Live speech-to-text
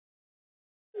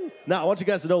Now, I want you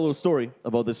guys to know a little story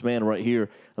about this man right here.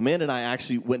 Amanda and I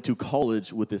actually went to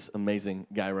college with this amazing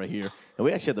guy right here. And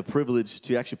we actually had the privilege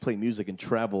to actually play music and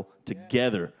travel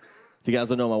together. If you guys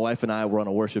don't know, my wife and I were on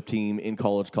a worship team in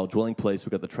college called Dwelling Place.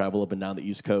 We got to travel up and down the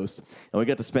East Coast. And we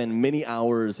got to spend many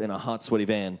hours in a hot, sweaty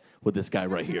van with this guy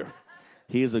right here.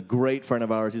 He is a great friend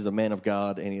of ours. He's a man of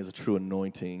God, and he has a true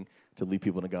anointing to lead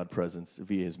people into God's presence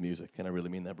via his music. And I really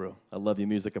mean that, bro. I love your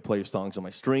music. I play your songs on my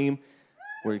stream.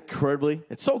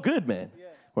 It's so good, man. Yeah.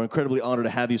 We're incredibly honored to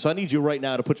have you. So I need you right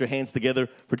now to put your hands together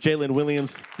for Jalen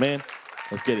Williams. Man,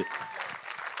 let's get it.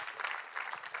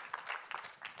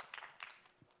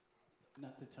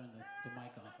 Not to turn the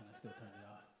mic off, and I still turned it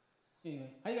off. Anyway,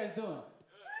 how you guys doing?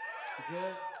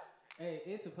 Good? Hey,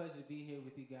 it's a pleasure to be here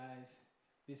with you guys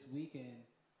this weekend.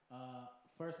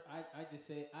 First, I just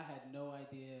say I had no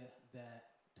idea that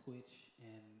Twitch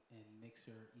and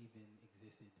Mixer even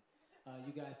existed.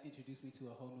 You guys introduced me to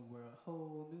a whole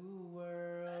new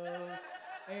world.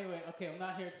 Anyway, okay, I'm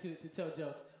not here to tell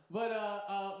jokes. But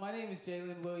my name is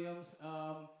Jalen Williams.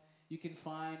 You can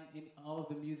find all of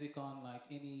the music on like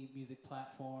any music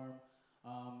platform.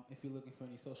 If you're looking for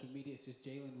any social media, it's just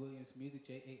Jalen Williams Music,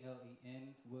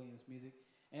 Jalen Williams Music.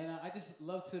 And I just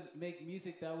love to make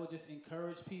music that will just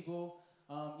encourage people,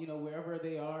 wherever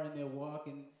they are in their walk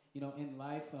and, in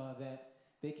life, that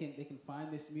they can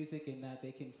find this music and that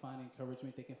they can find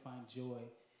encouragement, they can find joy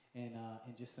and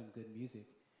just some good music.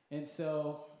 And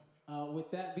so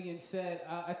with that being said,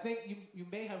 I think you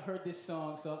may have heard this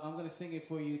song, so I'm going to sing it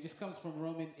for you. It just comes from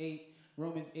Romans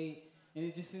 8, and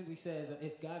it just simply says,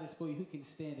 if God is for you, who can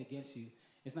stand against you?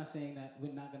 It's not saying that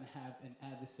we're not going to have an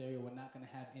adversary, we're not going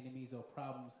to have enemies or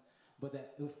problems, but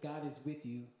that if God is with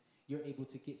you, you're able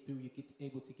to get through, you're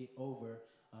able to get over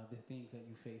the things that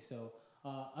you face. So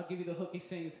I'll give you the hook. He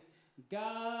sings,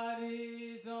 God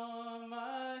is on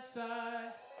my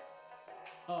side.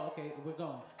 Oh, okay, we're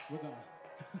going.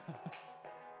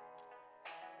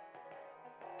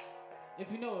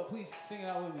 If you know it, please sing it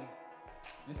out with me.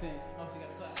 It sings, oh, she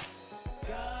got a clap.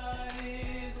 God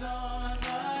is on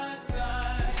my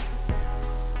side.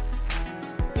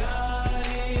 God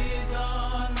is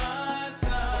on my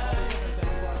side.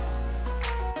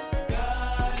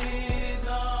 God is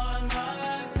on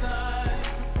my side.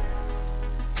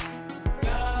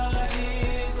 God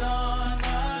is on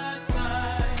my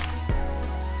side.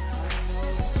 I know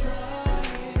you're trying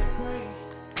to pray,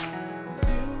 'cause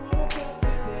you woke up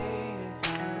today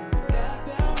and got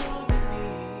down on your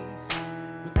knees,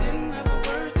 but didn't have the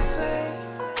words to say.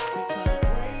 You're trying to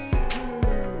break through,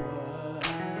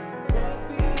 but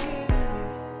the enemy,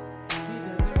 he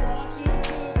doesn't want you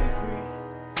to be free.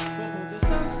 But who the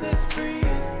sun sets free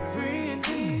is free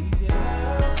indeed. He's your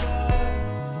helper,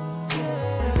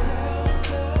 your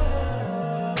shelter,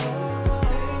 your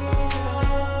sustainer,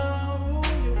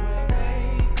 your way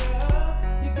maker.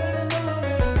 You gotta know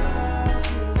that he loves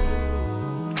you.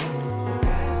 So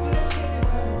cast your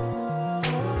cares on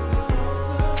him. Stick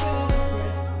closer than a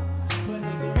friend. But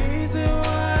here's the reason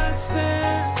why I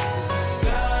stand.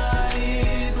 God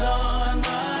is on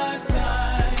my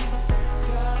side.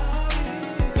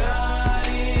 God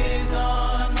is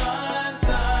on my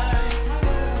side.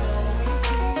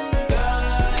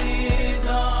 God is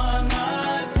on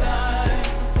my side.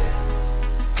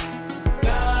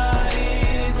 God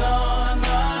is on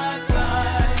my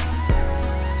side.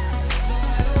 No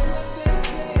matter what they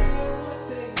say or what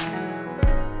they do,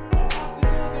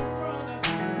 obstacles in front of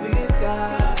you. With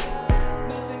God,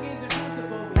 nothing is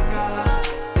impossible with God.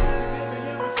 Remember,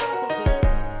 you're unstoppable.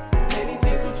 Many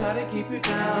things will try to keep you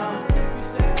down, keep you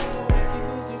shackled, make you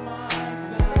lose your mind,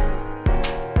 son.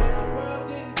 But the world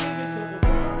didn't give it, so the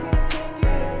world can't take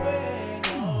it away,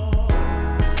 no.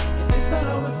 And it's not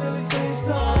over till it says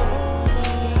so. You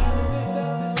gotta lift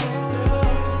up the strength,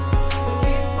 so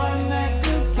keep fighting that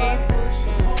good fight.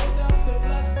 Hold up the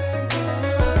bloodstained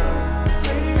banner.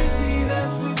 Greater is he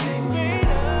that's within you.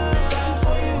 God is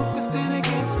for you, who can stand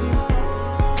against you.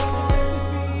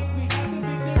 We have the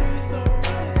victory, so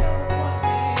rise up one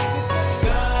day.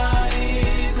 God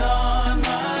is on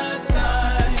my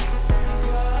side.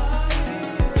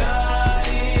 God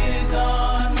is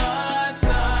on my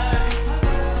side.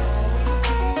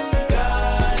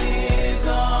 God is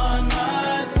on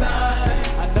my side.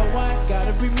 I know I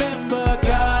gotta remember,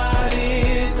 God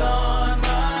is on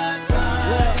my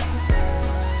side.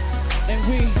 And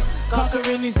we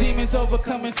conquering these demons,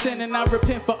 overcoming sin, and I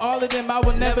repent for all of them. I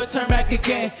will never turn back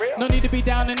again. No need to be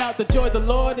down and out. The joy of the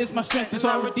Lord is my strength. And so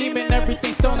I'm redeeming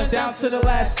everything, stoning down to the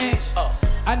last inch.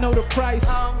 I know the price,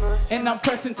 and I'm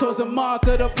pressing towards the mark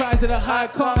of the prize of the high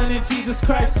calling in Jesus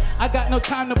Christ. I got no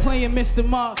time to play and miss the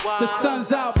mark. The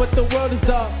sun's out, but the world is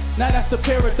dark. Now that's a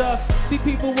paradox. See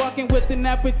people walking with an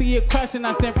apathy of Christ, and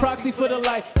I stand proxy for the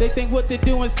light. They think what they're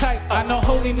doing is tight. I know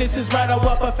holiness is right. I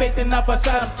walk by faith and not by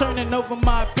sight. I'm turning over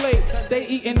my plate. They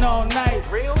eating all night,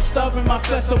 starving my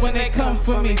flesh, so when they come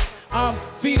for me, I'm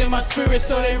feeding my spirit,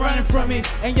 so they running from me.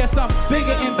 And yes, I'm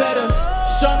bigger and better,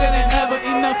 stronger than ever.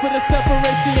 Enough for the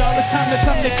separation, y'all. It's time to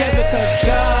come together, cause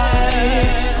God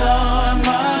is on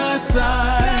my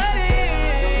side.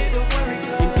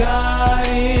 And God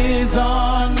is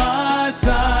on my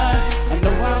side. I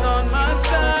know He's on my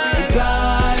side. And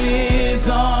God is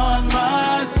on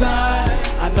my side.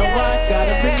 I know I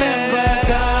gotta remember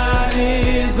God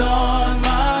is on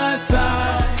my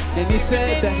side. And He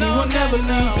said that He will never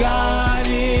leave. God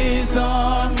is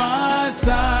on my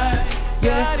side.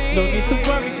 Yeah, no need to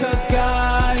worry, cause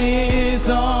God is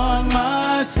on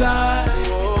my side.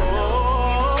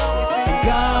 And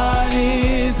God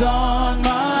is on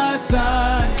my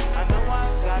side.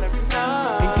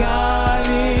 And God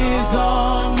is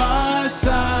on my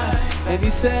side. And He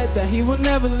said that He will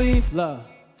never leave. Love.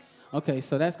 Okay,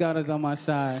 so that's God is on my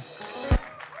side.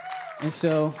 And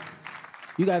so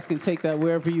you guys can take that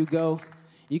wherever you go.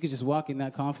 You can just walk in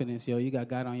that confidence, yo. You got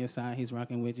God on your side. He's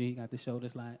rocking with you. He got the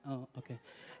shoulders like, oh, okay.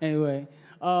 Anyway,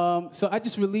 so I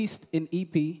just released an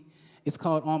EP. It's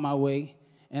called On My Way.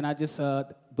 And I just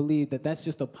believe that that's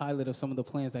just a pilot of some of the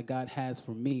plans that God has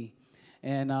for me.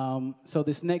 And so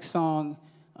this next song,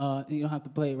 you don't have to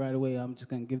play it right away. I'm just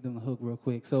going to give them the hook real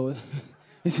quick. So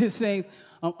it just sings,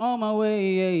 I'm on my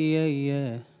way, yeah, yeah,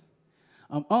 yeah.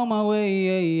 I'm on my way,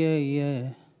 yeah, yeah, yeah.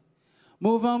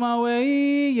 Move on my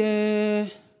way, yeah.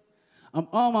 I'm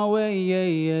on my way, yeah,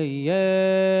 yeah,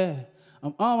 yeah.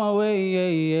 I'm on my way, yeah,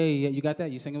 yeah, yeah. You got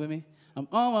that? You singing with me? I'm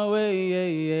on my way, yeah,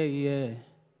 yeah, yeah.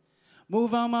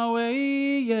 Move on my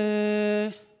way,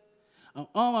 yeah. I'm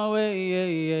on my way, yeah,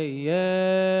 yeah,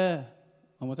 yeah.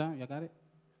 One more time, y'all got it?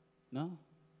 No?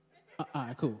 All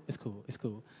right, cool. It's cool. It's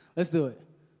cool. Let's do it.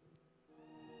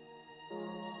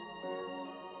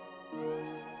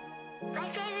 My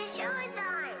favorite show is on.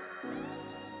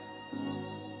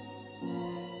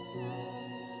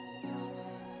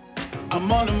 I'm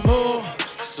on the move,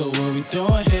 so what we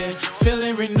doing here?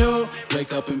 Feeling renewed,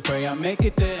 wake up and pray I make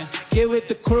it there. Get with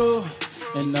the crew,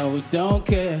 and no, we don't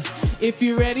care. If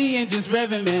you ready, engines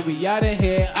revving, man, we out of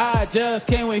here. I just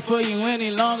can't wait for you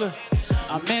any longer.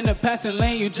 I'm in the passing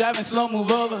lane, you driving slow, move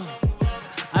over.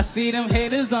 I see them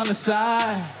haters on the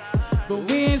side, but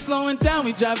we ain't slowing down,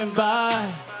 we driving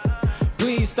by.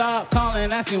 Please stop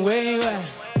calling, asking where you at.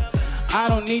 I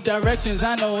don't need directions,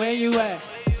 I know where you at.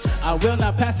 I will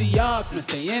not pass the yardsman,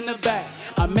 stay in the back.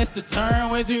 I missed the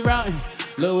turn, where's you routing?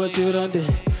 Look what you done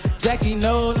did. Jackie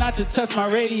knows not to touch my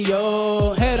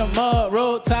radio. Head 'em up,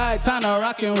 roll tight, time to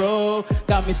rock and roll.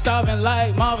 Got me starving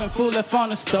like Marvin, fool left on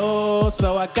the stove.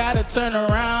 So I gotta turn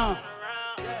around.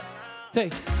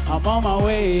 Hey, I'm on my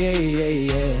way, yeah,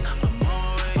 yeah,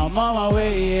 yeah. I'm on my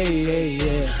way, yeah, yeah,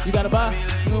 yeah. You got a buy?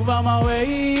 Move on my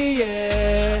way,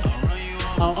 yeah.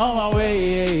 I'm on my way,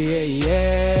 yeah, yeah,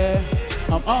 yeah.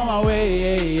 I'm on my way,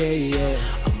 yeah, yeah, yeah.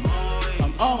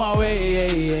 I'm on my way,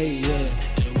 yeah, yeah, yeah.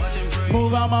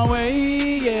 Move on my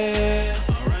way, yeah.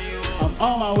 I'm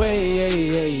on my way,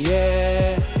 yeah, yeah,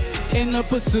 yeah. In the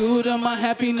pursuit of my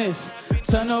happiness.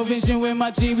 Tunnel vision with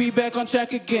my G, we back on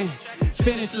track again.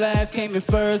 Finished last, came in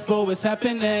first, boy, what's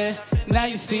happening? Now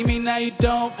you see me, now you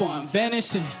don't, boy, I'm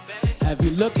vanishing. Have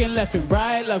you looking left and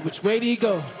right, like which way do you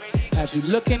go? As you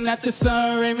looking at the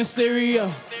sun, Rey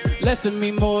Mysterio. Less of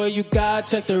me, more you got,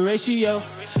 check the ratio.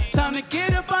 Time to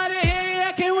get up out of here,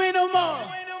 I can't wait no more.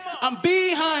 I'm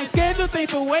behind schedule,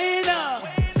 thanks for waiting up.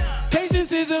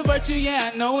 Patience is a virtue, yeah,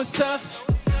 I know it's tough.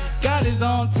 God is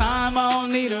on time, I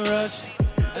don't need a rush.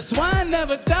 That's why I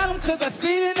never doubt him, cause I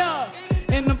seen it all.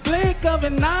 In the blink of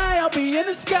an eye, I'll be in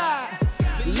the sky.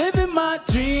 Living my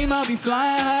dream, I'll be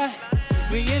flying high.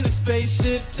 We in a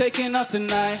spaceship, taking off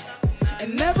tonight.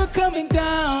 And never coming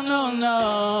down, no,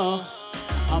 no.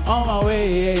 I'm on my way,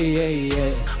 yeah, yeah,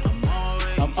 yeah.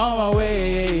 I'm on my way,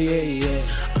 yeah, yeah,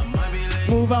 yeah.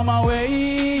 Move on my way,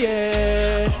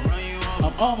 yeah.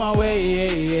 I'm on my way,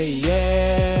 yeah, yeah,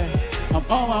 yeah. I'm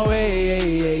on my way, yeah,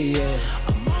 yeah, yeah.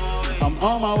 I'm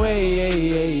on my way, yeah,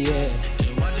 yeah, yeah.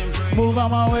 Move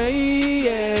on my way,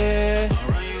 yeah.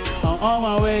 I'm on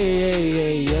my way, yeah,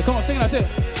 yeah, yeah. Come on, sing it, that's it.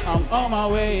 I'm on my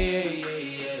way, yeah,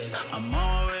 yeah, yeah.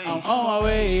 I'm on my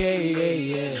way, yeah, yeah,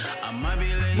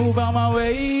 yeah. Move on my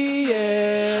way,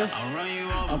 yeah.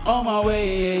 I'm on my way,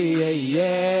 yeah,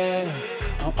 yeah, yeah.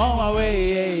 I'm on my way,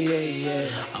 yeah, yeah,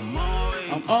 yeah.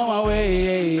 I'm on my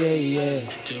way,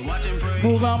 yeah.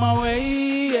 Move on my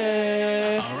way,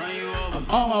 yeah. I'm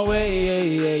on my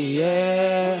way,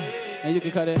 yeah. And you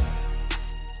can cut it.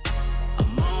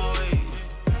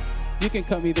 You can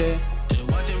cut me there.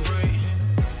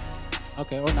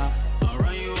 Okay, or not.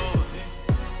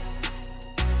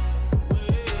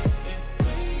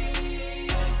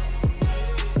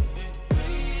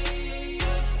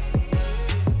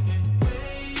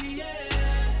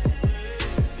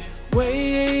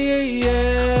 Way,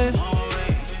 yeah.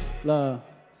 Love.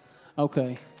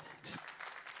 Okay.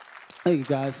 Thank you,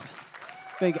 guys.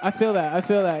 Thank you. I feel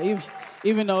that.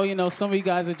 Even though, you know, some of you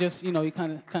guys are just, you know, you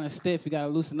kind of stiff. You got to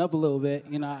loosen up a little bit.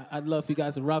 You know, I'd love for you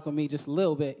guys to rock with me just a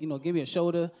little bit. You know, give me a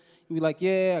shoulder. You be like,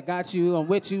 yeah, I got you. I'm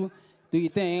with you. Do your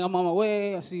thing. I'm on my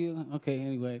way. I see you. Okay,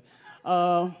 anyway.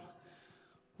 What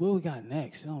we got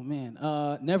next? Oh, man.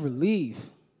 Never Leave.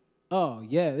 Oh,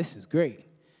 yeah, this is great.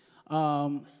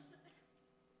 Never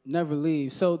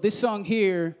Leave. So this song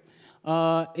here,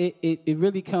 it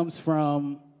really comes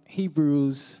from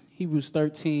Hebrews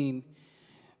 13,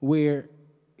 where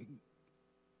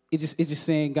it's just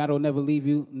saying God will never leave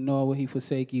you, nor will he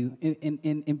forsake you.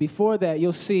 And before that,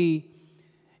 you'll see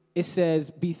it says,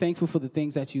 be thankful for the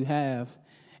things that you have.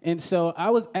 And so I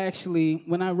was actually,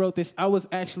 when I wrote this, I was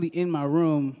actually in my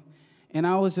room, and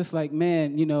I was just like,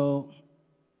 man, you know,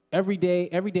 every day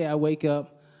I wake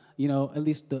up, you know, at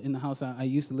least in the house I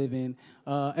used to live in,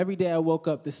 every day I woke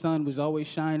up, the sun was always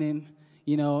shining,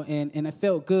 you know, and it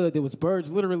felt good. There was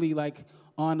birds literally like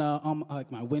on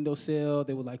like my windowsill.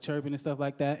 They were like chirping and stuff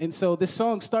like that. And so this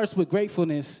song starts with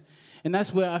gratefulness, and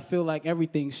that's where I feel like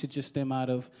everything should just stem out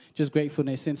of just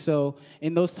gratefulness. And so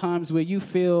in those times where you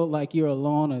feel like you're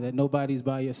alone or that nobody's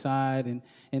by your side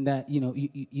and that, you know,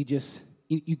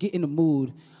 you get in the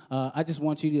mood, I just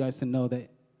want you guys to know that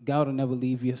God will never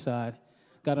leave your side.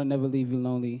 God will never leave you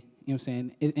lonely. You know what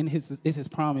I'm saying? And it's his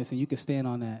promise, and you can stand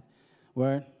on that.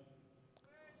 Word?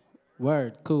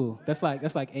 Word, cool. That's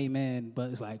like amen,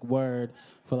 but it's like word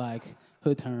for like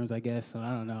hood terms, I guess. So I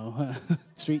don't know.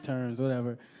 Street terms,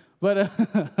 whatever. But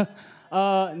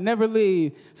never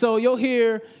leave. So you'll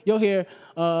hear,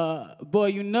 boy,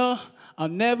 you know, I'll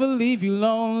never leave you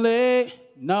lonely.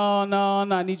 No.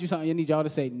 I need y'all to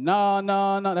say,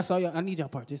 no. That's all y'all. I need y'all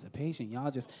participation. Y'all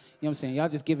just, you know what I'm saying? Y'all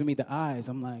just giving me the eyes.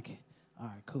 I'm like, all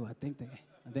right, cool. I think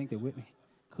they're with me.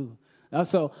 Cool.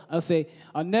 So I'll say,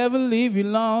 I'll never leave you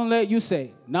lonely. You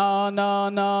say, no.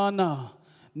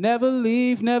 Never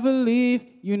leave.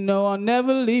 You know I'll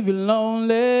never leave you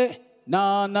lonely.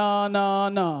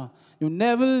 No. You'll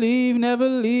never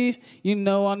leave. You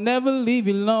know I'll never leave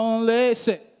you lonely.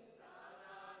 Say,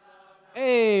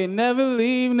 hey, never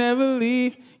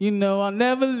leave. You know I'll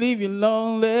never leave you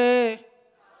lonely.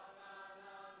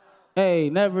 Hey,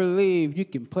 never leave. You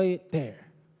can play it there.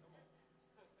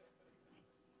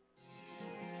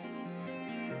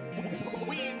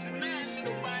 We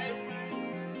international, babe.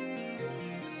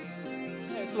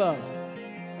 Yeah, slow.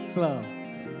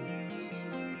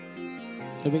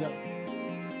 Here we go.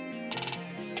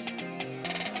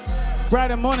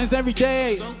 Brighter mornings every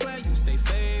day. So glad you stay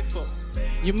faithful.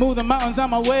 You move the mountains on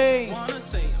my way. Wanna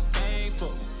say I'm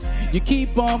thankful. You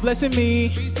keep on blessing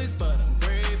me. But I'm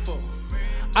grateful.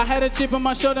 I had a chip on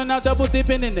my shoulder, now double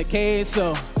dipping in the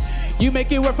queso. You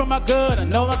make it work for my good. I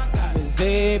know my God is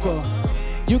able.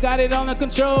 You got it under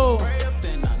control. Pray up,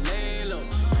 then I lay low.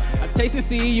 I taste and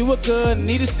see you were good.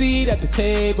 Need a seat at the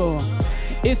table.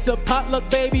 It's a potluck,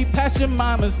 baby, past your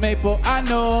mama's maple. I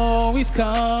know he's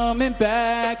coming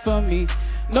back for me.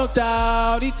 No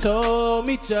doubt he told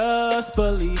me just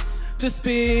believe. The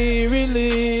spirit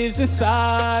lives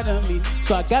inside of me.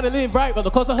 So I gotta live right, but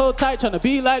of course I hold tight. Tryna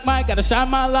be like Mike, gotta shine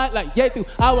my light like yeah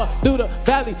through the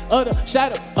valley of the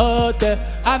shadow of death.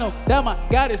 I know that my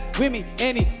God is with me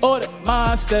and he ordered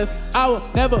my steps. I will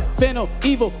never fear no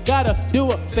evil, gotta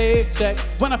do a faith check.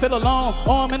 When I feel alone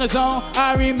or I'm in the zone,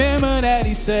 I remember that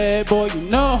he said, boy, you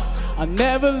know I'll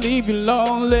never leave you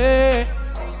lonely.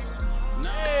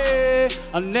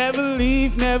 I'll never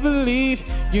leave.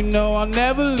 You know I'll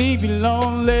never leave you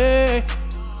lonely. There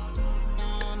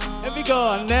we go.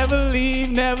 I'll never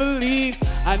leave.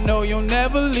 I know you'll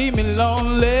never leave me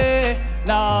lonely.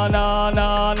 No.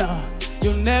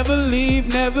 You'll never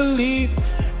leave.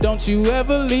 Don't you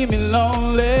ever leave me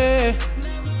lonely.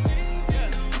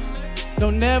 No,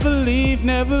 never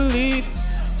leave.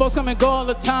 Folks come and go all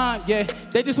the time, yeah.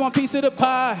 They just want a piece of the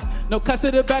pie. No cuts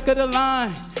to the back of the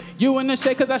line. You in the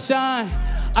shade cause I shine.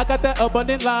 I got that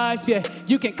abundant life, yeah.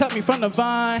 You can cut me from the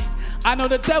vine. I know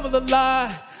the devil a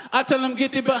lie. I tell him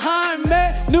get thee behind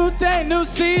me. New day, new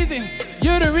season.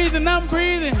 You're the reason I'm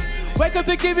breathing. Wake up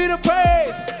to give you the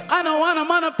praise. I know when I'm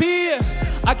on a pier.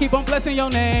 I keep on blessing your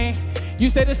name. You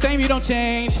stay the same, you don't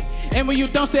change. And when you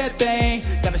don't say a thing,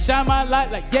 gotta shine my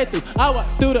light like yeah, through. I walk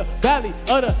through the valley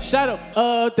of the shadow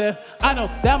of death. I know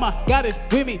that my God is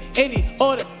with me, and He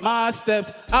ordered my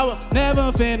steps. I will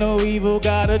never fear no evil.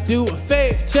 Gotta do a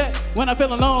faith check when I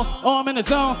feel alone or I'm in the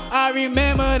zone. I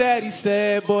remember that He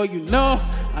said, boy, you know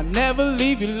I'll never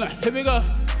leave you. Here we go.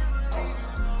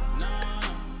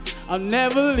 I'll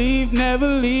never leave, never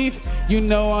leave. You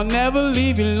know I'll never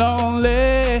leave you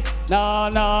lonely. No,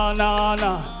 no, no,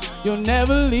 no. You'll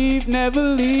never leave, never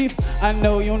leave. I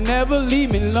know you'll never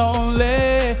leave me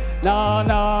lonely. No,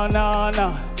 no, no,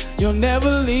 no. You'll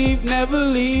never leave, never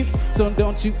leave. So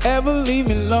don't you ever leave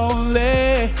me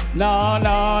lonely. No,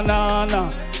 no, no,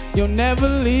 no. You'll never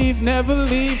leave, never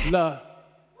leave. Love.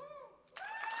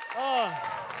 Oh.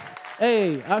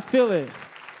 Hey, I feel it.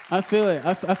 I feel it.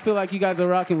 I feel like you guys are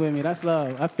rocking with me. That's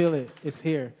love. I feel it. It's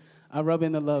here. I rub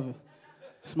in the love.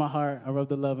 It's my heart. I rub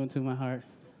the love into my heart.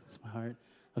 It's my heart.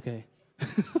 Okay.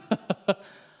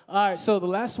 All right, so the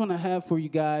last one I have for you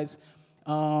guys,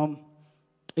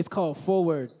 it's called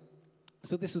Forward.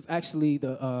 So this was actually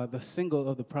the single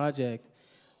of the project.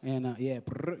 And, yeah,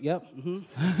 yep.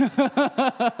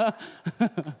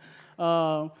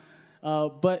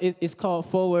 But it's called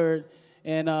Forward.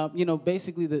 And, you know,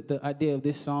 basically the idea of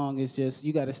this song is just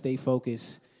you got to stay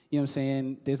focused. You know what I'm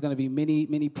saying? There's going to be many,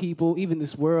 many people, even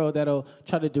this world, that'll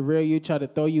try to derail you, try to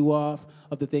throw you off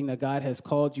of the thing that God has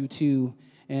called you to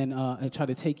and try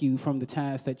to take you from the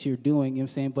task that you're doing. You know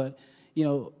what I'm saying? But, you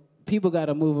know, people got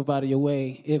to move about your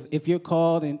way. If you're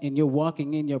called and you're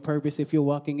walking in your purpose, if you're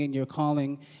walking in your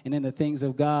calling and in the things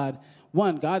of God,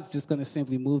 one, God's just going to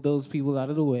simply move those people out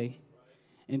of the way.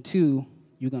 And two,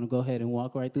 you're going to go ahead and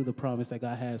walk right through the promise that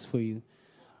God has for you.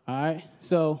 All right?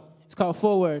 So it's called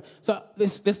Forward. So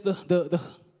the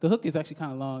hook is actually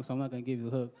kind of long, so I'm not going to give you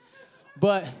the hook.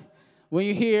 But when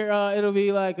you hear, it'll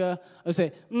be like, I'll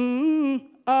say, you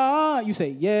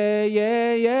say, yeah,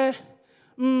 yeah, yeah.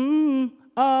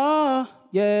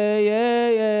 Yeah, yeah,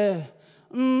 yeah.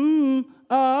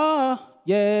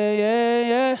 Yeah, yeah,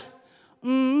 yeah.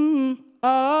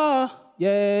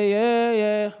 Yeah, yeah,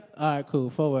 yeah. All right, cool.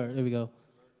 Forward. There we go.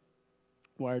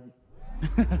 Word.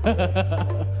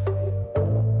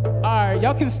 All right,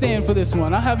 y'all can stand for this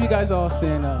one. I'll have you guys all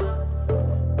stand up.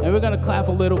 And we're going to clap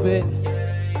a little bit.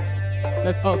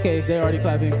 That's okay. They're already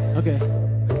clapping. Okay.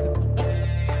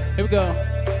 Here we go.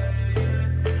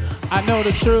 I know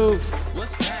the truth.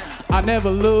 I'll never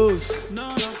lose.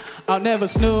 I'll never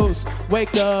snooze.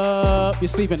 Wake up. You're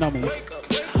sleeping on me.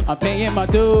 I'm paying my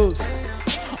dues.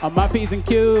 On my P's and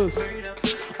Q's.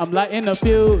 I'm lighting the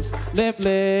fuse. Limp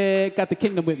leg. Got the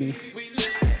kingdom with me.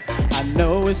 I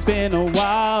know it's been a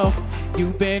while.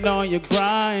 You've been on your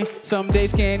grind. Some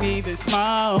days can't even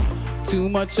smile. Too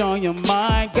much on your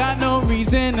mind. Got no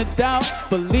reason to doubt.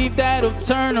 Believe that'll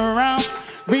turn around.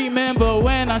 Remember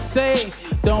when I say,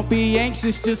 don't be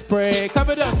anxious, just pray.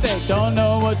 Cover it up, say, don't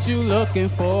know what you looking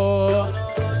for.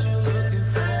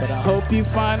 But I hope you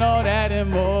find all that and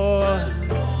more.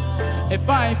 If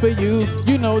I ain't for you,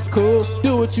 you know it's cool.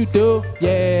 Do what you do,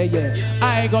 yeah, yeah.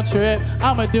 I ain't gon' trip,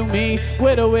 I'ma do me,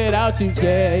 with or without you,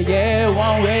 yeah, yeah.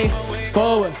 One way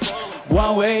forward,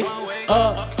 one way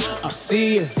up. I'll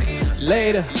see you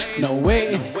later, no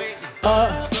waiting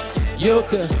up. You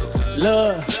could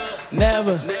look,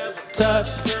 never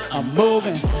touch. I'm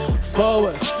moving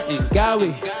forward, and God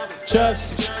we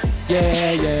trust,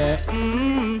 yeah, yeah.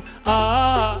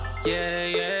 Yeah,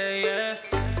 yeah, yeah.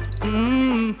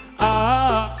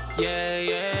 Yeah,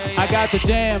 yeah. I got the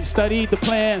jam, studied the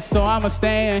plan, so I'ma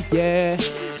stand, yeah.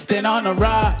 Stand on the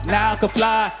rock, now I can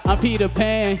fly, I'm Peter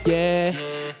Pan, yeah.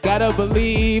 Gotta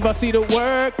believe, I see the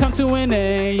word come to an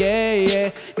end, yeah,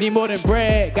 yeah. Need more than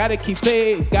bread, gotta keep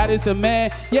faith, God is the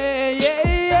man, yeah, yeah,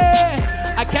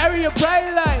 yeah. I carry a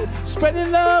bright light,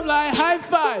 spreading love like high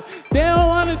five. They don't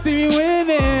wanna see me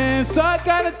winning, so I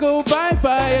gotta go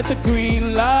bye-bye at the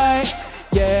green light,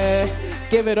 yeah.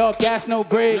 Give it all gas, no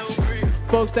brakes.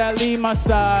 Folks that leave my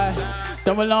side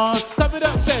don't belong. Clap it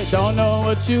up, say, don't know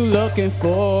what you looking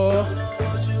for.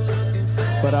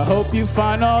 But I hope you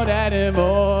find all that and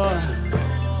more.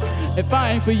 If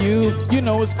I ain't for you, you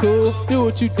know it's cool. Do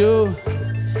what you do.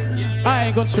 I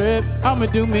ain't gon' trip, I'ma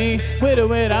do me, with or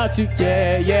without you,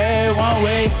 yeah, yeah. One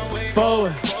way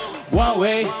forward, one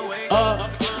way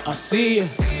up. I'll see you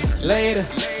later,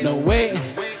 no waiting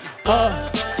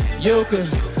up. You could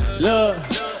look,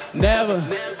 never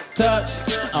touch.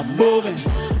 I'm moving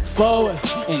forward,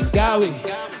 and God we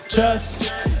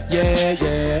trust, yeah,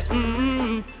 yeah.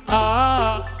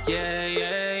 Yeah, yeah,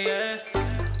 yeah.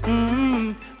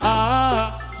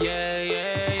 Yeah,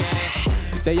 yeah,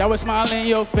 yeah. They always smile in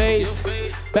your face.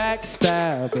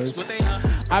 backstabbers.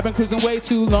 I've been cruising way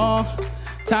too long,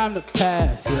 time to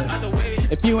pass, yeah.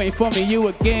 If you ain't for me, you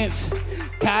against.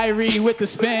 Kyrie with the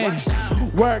spin,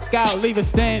 work out, leave a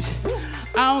stench.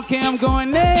 I don't care, I'm going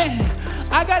in.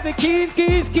 I got the keys,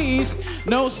 keys, keys.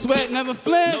 No sweat, never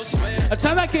flinch. At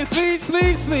times I can't sleep,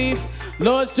 sleep, sleep.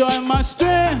 Lord's joy in my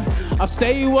strength. I'll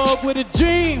stay woke with a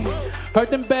dream.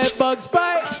 Hurt them bed bugs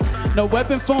bite. No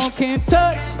weapon form can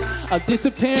touch. I'll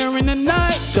disappear in the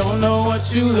night. Don't know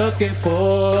what you looking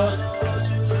for,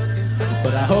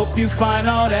 but I hope you find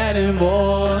all that and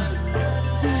more.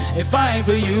 If I ain't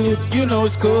for you, you know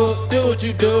it's cool. Do what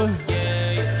you do.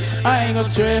 I ain't gon'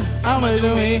 trip. I'ma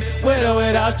do me with or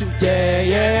without you. Yeah,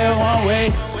 yeah. One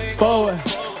way forward,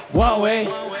 one way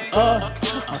up.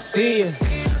 I'll see you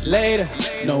later.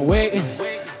 No waiting.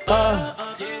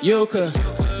 You could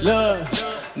look,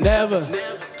 never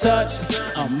touch.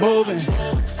 I'm moving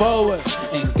forward,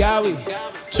 and God we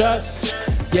trust.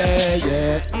 Yeah,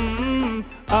 yeah.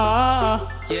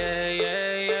 Yeah,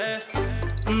 yeah, yeah.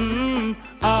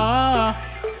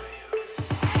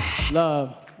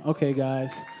 Love. Okay,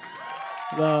 guys.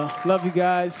 Love you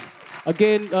guys.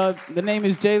 Again, the name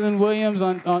is Jalen Williams.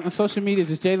 On social media,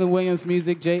 it's Jalen Williams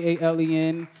Music,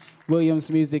 Jalen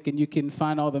Williams Music, and you can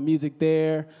find all the music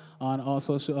there on all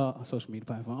social media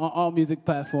platforms, on all music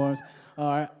platforms. All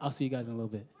right, I'll see you guys in a little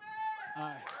bit. All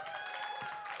right.